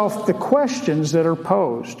ourselves the questions that are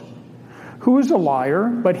posed. Who is a liar?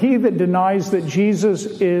 But he that denies that Jesus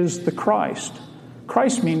is the Christ.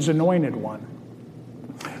 Christ means anointed one.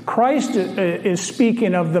 Christ is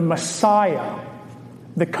speaking of the Messiah,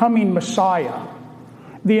 the coming Messiah,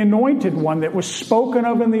 the anointed one that was spoken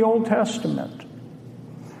of in the Old Testament.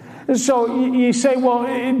 And so you say,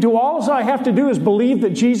 well, do all I have to do is believe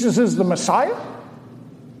that Jesus is the Messiah?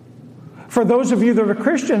 For those of you that are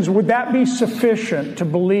Christians, would that be sufficient to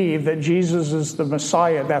believe that Jesus is the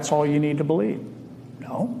Messiah? That's all you need to believe?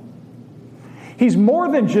 No. He's more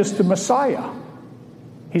than just the Messiah.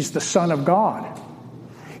 He's the Son of God.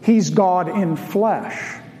 He's God in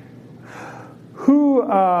flesh. Who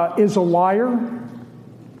is a liar?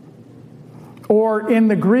 Or in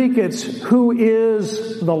the Greek, it's who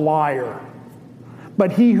is the liar?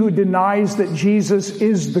 But he who denies that Jesus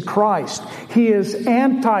is the Christ. He is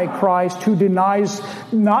Antichrist, who denies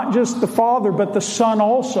not just the Father, but the Son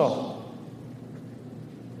also.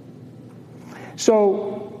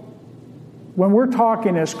 So, when we're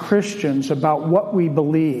talking as Christians about what we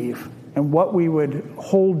believe and what we would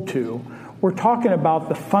hold to, we're talking about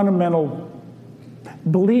the fundamental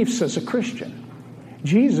beliefs as a Christian.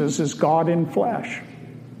 Jesus is God in flesh.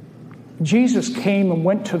 Jesus came and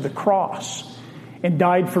went to the cross and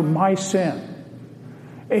died for my sin.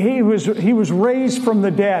 He was raised from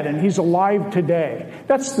the dead, and He's alive today.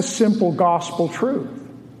 That's the simple gospel truth.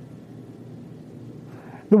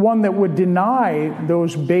 The one that would deny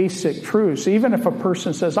those basic truths, even if a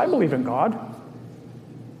person says, I believe in God.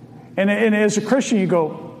 And as a Christian, you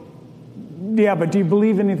go, yeah, but do you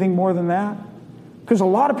believe anything more than that? Because a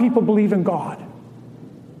lot of people believe in God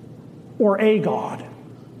or a God.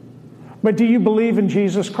 But do you believe in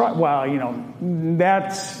Jesus Christ? Well,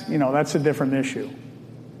 that's a different issue.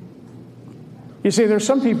 You see, there's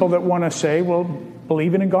some people that want to say, well,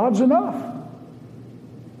 believing in God's enough.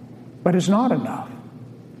 But it's not enough.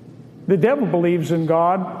 The devil believes in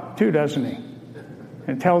God too, doesn't he?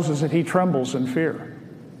 And tells us that he trembles in fear.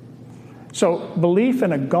 So belief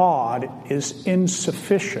in a God is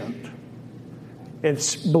insufficient.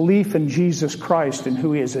 It's belief in Jesus Christ and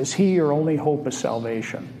who He is. Is He your only hope of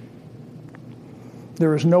salvation?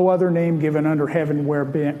 There is no other name given under heaven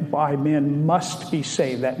whereby men must be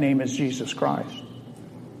saved. That name is Jesus Christ.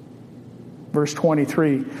 Verse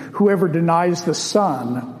 23, whoever denies the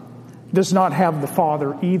Son does not have the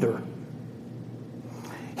Father either.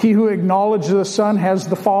 He who acknowledges the Son has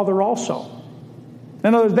the Father also.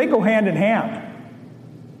 In other words, they go hand in hand.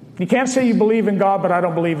 You can't say you believe in God, but I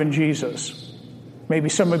don't believe in Jesus. Maybe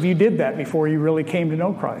some of you did that before you really came to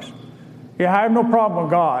know Christ. Yeah, I have no problem with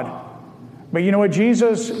God. But you know what,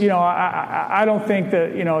 Jesus, I don't think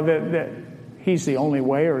that, that He's the only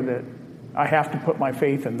way, or that I have to put my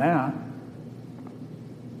faith in that.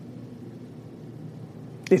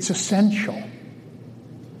 It's essential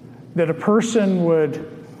that a person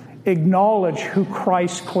would acknowledge who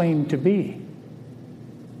Christ claimed to be.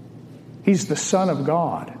 He's the Son of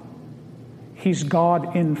God. He's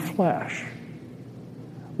God in flesh.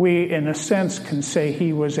 We, in a sense, can say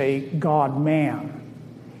He was a God-man.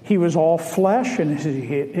 He was all flesh in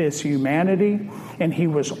his humanity, and He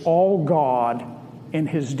was all God in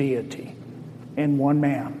His deity, in one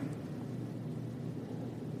man.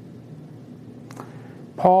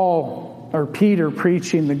 Peter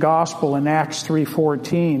preaching the gospel in Acts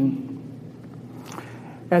 3:14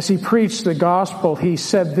 as he preached the gospel, he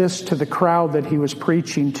said this to the crowd that he was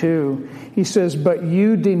preaching to. He says, "But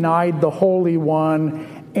you denied the Holy One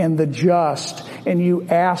and the just, and you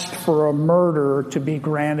asked for a murderer to be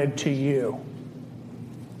granted to you."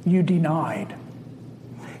 You denied.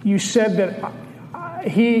 You said that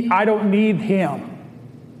I don't need him.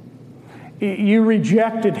 You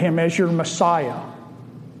rejected him as your Messiah.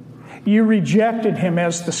 You rejected him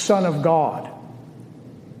as the Son of God.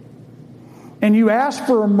 And you asked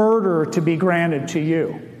for a murderer to be granted to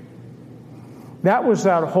you. That was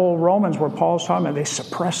that whole Romans where Paul's talking about they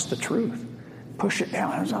suppress the truth. Push it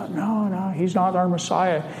down. It's not, no, he's not our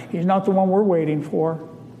Messiah. He's not the one we're waiting for.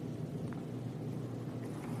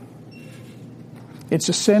 It's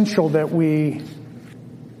essential that we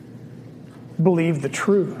believe the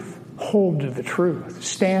truth, hold to the truth,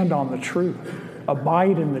 stand on the truth,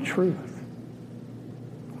 abide in the truth.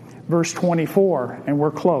 Verse 24, and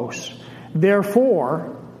we're close.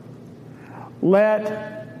 Therefore,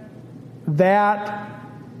 let that,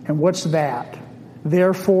 and what's that?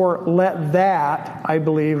 Therefore, let that, I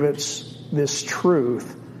believe it's this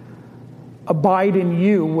truth, abide in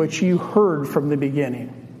you, which you heard from the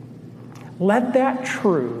beginning. Let that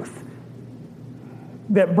truth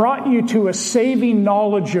that brought you to a saving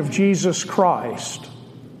knowledge of Jesus Christ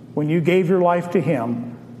when you gave your life to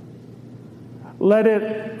him, let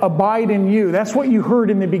it abide in you. That's what you heard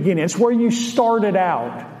in the beginning. It's where you started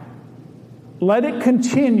out. Let it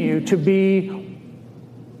continue to be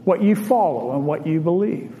what you follow and what you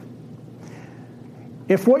believe.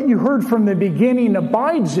 If what you heard from the beginning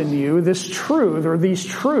abides in you, this truth or these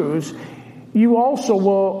truths, you also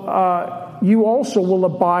will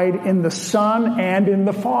abide in the Son and in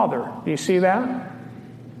the Father. Do you see that?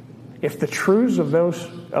 If the truths of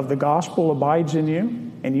the gospel abides in you,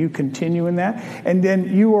 and you continue in that, and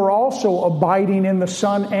then you are also abiding in the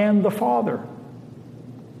Son and the Father.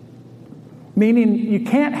 Meaning you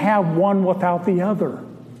can't have one without the other.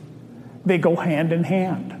 They go hand in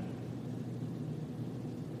hand.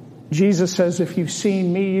 Jesus says, if you've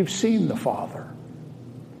seen me, you've seen the Father.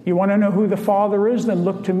 You want to know who the Father is? Then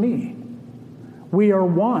look to me. We are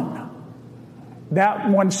one. That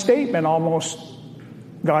one statement almost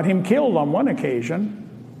got him killed on one occasion.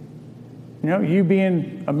 You know, you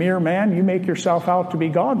being a mere man, you make yourself out to be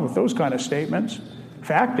God with those kind of statements.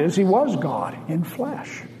 Fact is, he was God in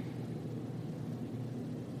flesh.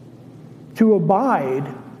 To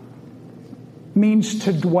abide means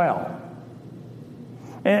to dwell.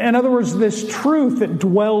 In other words, this truth that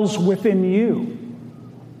dwells within you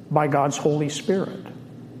by God's Holy Spirit.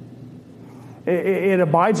 It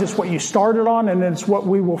abides. It's what you started on, and it's what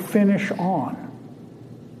we will finish on.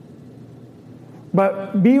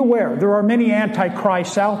 But be aware, there are many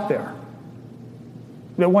antichrists out there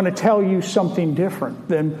that want to tell you something different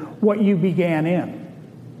than what you began in,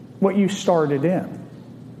 what you started in.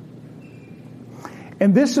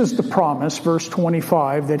 And this is the promise, verse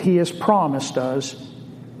 25, that he has promised us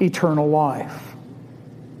eternal life.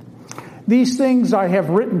 These things I have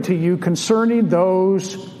written to you concerning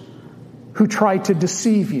those who try to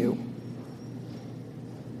deceive you.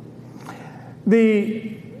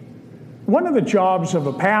 One of the jobs of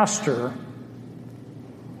a pastor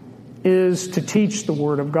is to teach the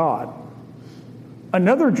Word of God.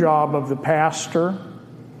 Another job of the pastor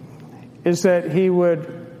is that he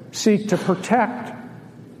would seek to protect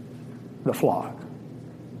the flock.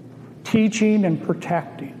 Teaching and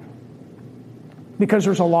protecting. Because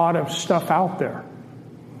there's a lot of stuff out there.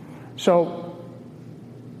 So,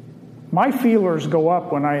 my feelers go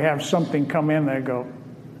up when I have something come in that I go,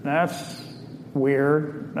 that's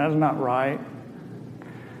weird. That's not right.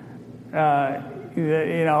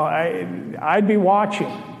 I'd be watching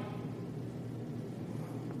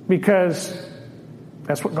because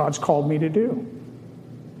that's what God's called me to do.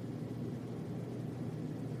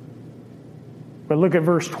 But look at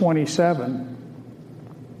verse 27.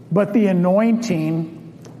 But the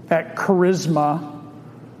anointing, that charisma,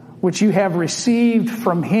 which you have received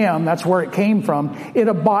from him, that's where it came from, it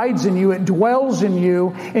abides in you, it dwells in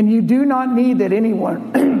you, and you do not need that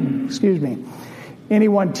anyone,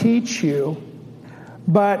 anyone teach you.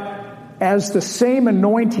 But as the same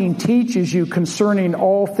anointing teaches you concerning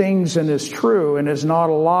all things and is true and is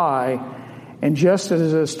not a lie, and just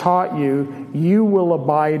as it has taught you, you will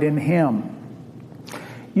abide in him.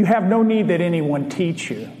 You have no need that anyone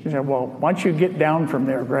teach you. You say, well, why don't you get down from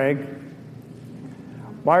there, Greg?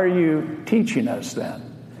 Why are you teaching us then?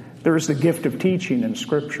 There's the gift of teaching in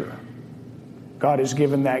Scripture. God has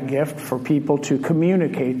given that gift for people to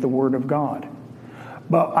communicate the Word of God.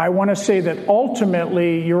 But I want to say that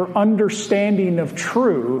ultimately your understanding of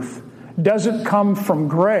truth doesn't come from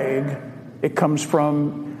Greg. It comes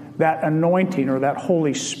from that anointing or that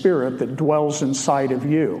Holy Spirit that dwells inside of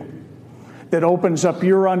you, that opens up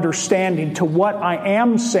your understanding to what I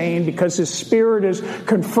am saying, because His Spirit is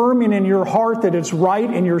confirming in your heart that it's right,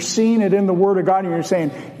 and you're seeing it in the Word of God, and you're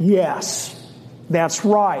saying, yes, that's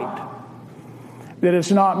right. That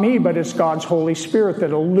it's not me, but it's God's Holy Spirit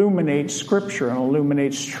that illuminates Scripture and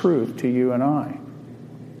illuminates truth to you and I.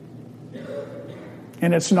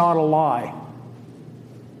 And it's not a lie.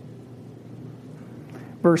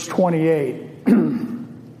 Verse 28. And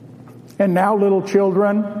now, little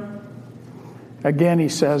children, again he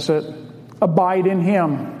says it, abide in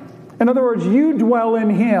Him. In other words, you dwell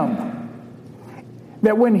in Him,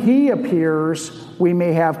 that when He appears, we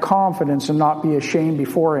may have confidence and not be ashamed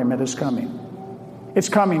before Him at His coming. It's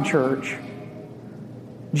coming, church.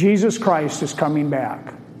 Jesus Christ is coming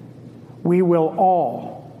back. We will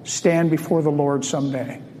all stand before the Lord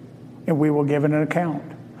someday, and we will give an account.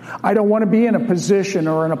 I don't want to be in a position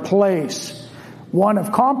or in a place, one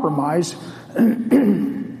of compromise,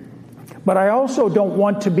 but I also don't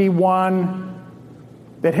want to be one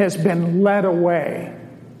that has been led away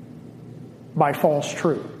by false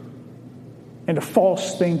truth, into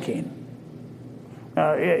false thinking.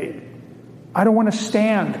 I don't want to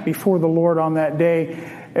stand before the Lord on that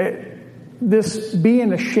day. This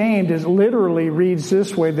being ashamed is literally reads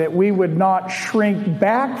this way, that we would not shrink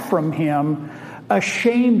back from Him,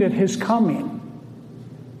 ashamed at His coming.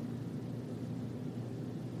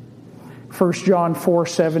 1 John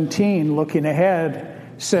 4:17, looking ahead,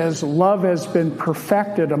 says, love has been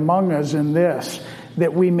perfected among us in this,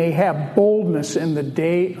 that we may have boldness in the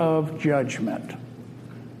day of judgment.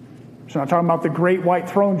 It's not talking about the great white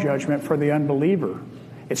throne judgment for the unbeliever.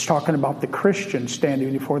 It's talking about the Christian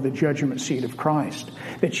standing before the judgment seat of Christ,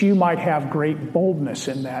 that you might have great boldness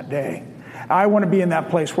in that day. I want to be in that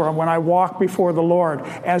place where when I walk before the Lord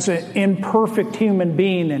as an imperfect human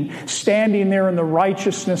being and standing there in the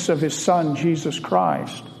righteousness of His Son, Jesus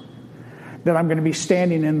Christ, that I'm going to be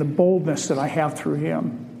standing in the boldness that I have through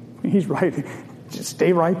Him. He's right. Just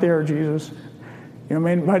stay right there, Jesus. You know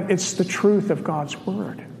what I mean? But it's the truth of God's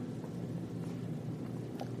Word.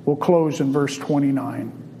 We'll close in verse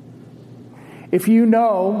 29. If you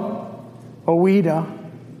know, Oida,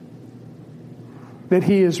 that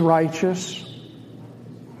He is righteous,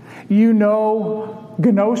 you know,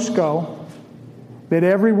 Gnosko, that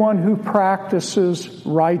everyone who practices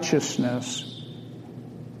righteousness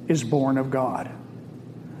is born of God.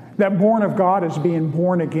 That born of God is being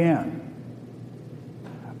born again.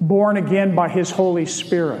 Born again by His Holy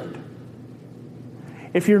Spirit.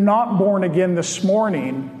 If you're not born again this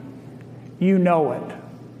morning, you know it.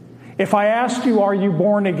 If I asked you, are you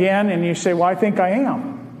born again? And you say, well, I think I am.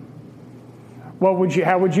 How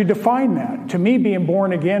would you define that? To me, being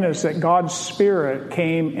born again is that God's Spirit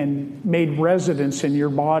came and made residence in your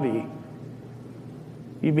body.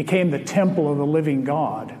 You became the temple of the living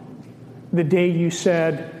God. The day you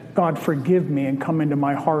said, God, forgive me and come into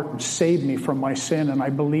my heart and save me from my sin, and I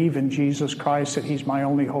believe in Jesus Christ, that He's my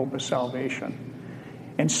only hope of salvation.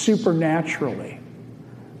 And supernaturally,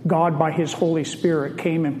 God, by His Holy Spirit,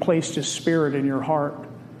 came and placed His Spirit in your heart.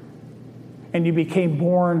 And you became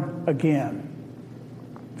born again.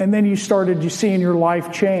 And then you started seeing your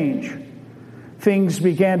life change. Things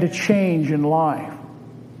began to change in life.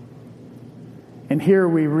 And here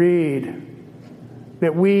we read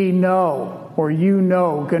that we know, or you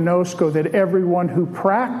know, Gnosko, that everyone who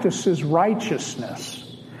practices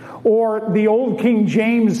righteousness, or the old King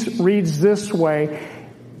James reads this way,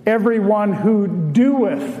 everyone who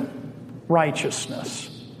doeth righteousness.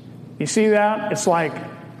 You see that? It's like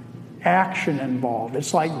action involved.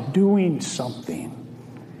 It's like doing something.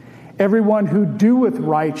 Everyone who doeth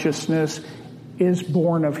righteousness is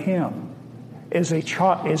born of Him, is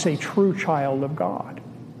a true child of God.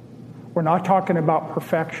 We're not talking about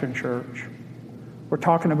perfection, church. We're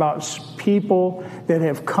talking about people that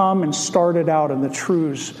have come and started out in the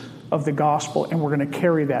truths of the gospel, and we're going to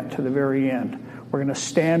carry that to the very end. We're going to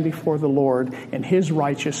stand before the Lord in His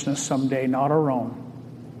righteousness someday, not our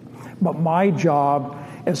own. But my job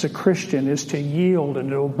as a Christian is to yield and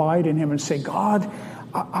to abide in Him and say, God,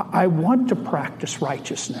 I want to practice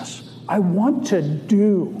righteousness. I want to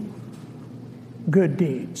do good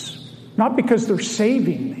deeds. Not because they're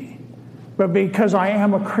saving me, but because I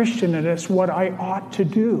am a Christian and it's what I ought to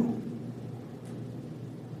do.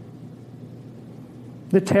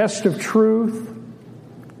 The test of truth,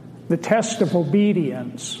 the test of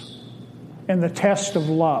obedience, and the test of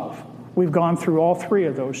love. We've gone through all three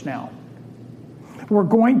of those now. We're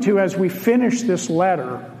going to, as we finish this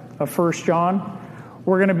letter of 1 John,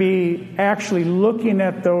 we're going to be actually looking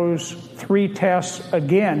at those 3 tests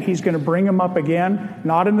again. He's going to bring them up again,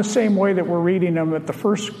 not in the same way that we're reading them at the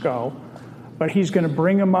first go, but he's going to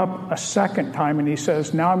bring them up a second time, and he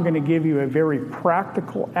says, now I'm going to give you a very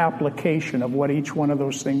practical application of what each one of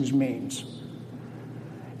those things means.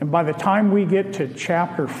 And by the time we get to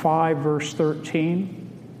chapter 5, verse 13,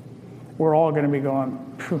 we're all going to be going,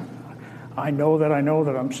 I know that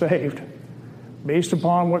I'm saved. Based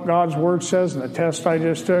upon what God's Word says and the test I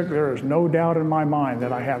just took, there is no doubt in my mind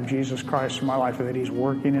that I have Jesus Christ in my life and that He's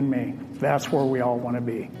working in me. That's where we all want to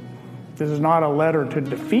be. This is not a letter to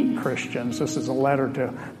defeat Christians. This is a letter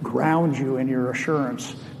to ground you in your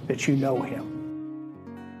assurance that you know Him.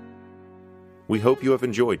 We hope you have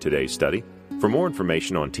enjoyed today's study. For more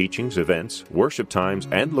information on teachings, events, worship times,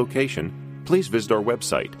 and location, please visit our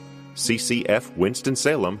website,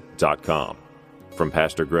 ccfwinstonsalem.com. From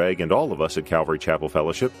Pastor Greg and all of us at Calvary Chapel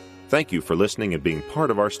Fellowship, thank you for listening and being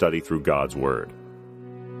part of our study through God's Word.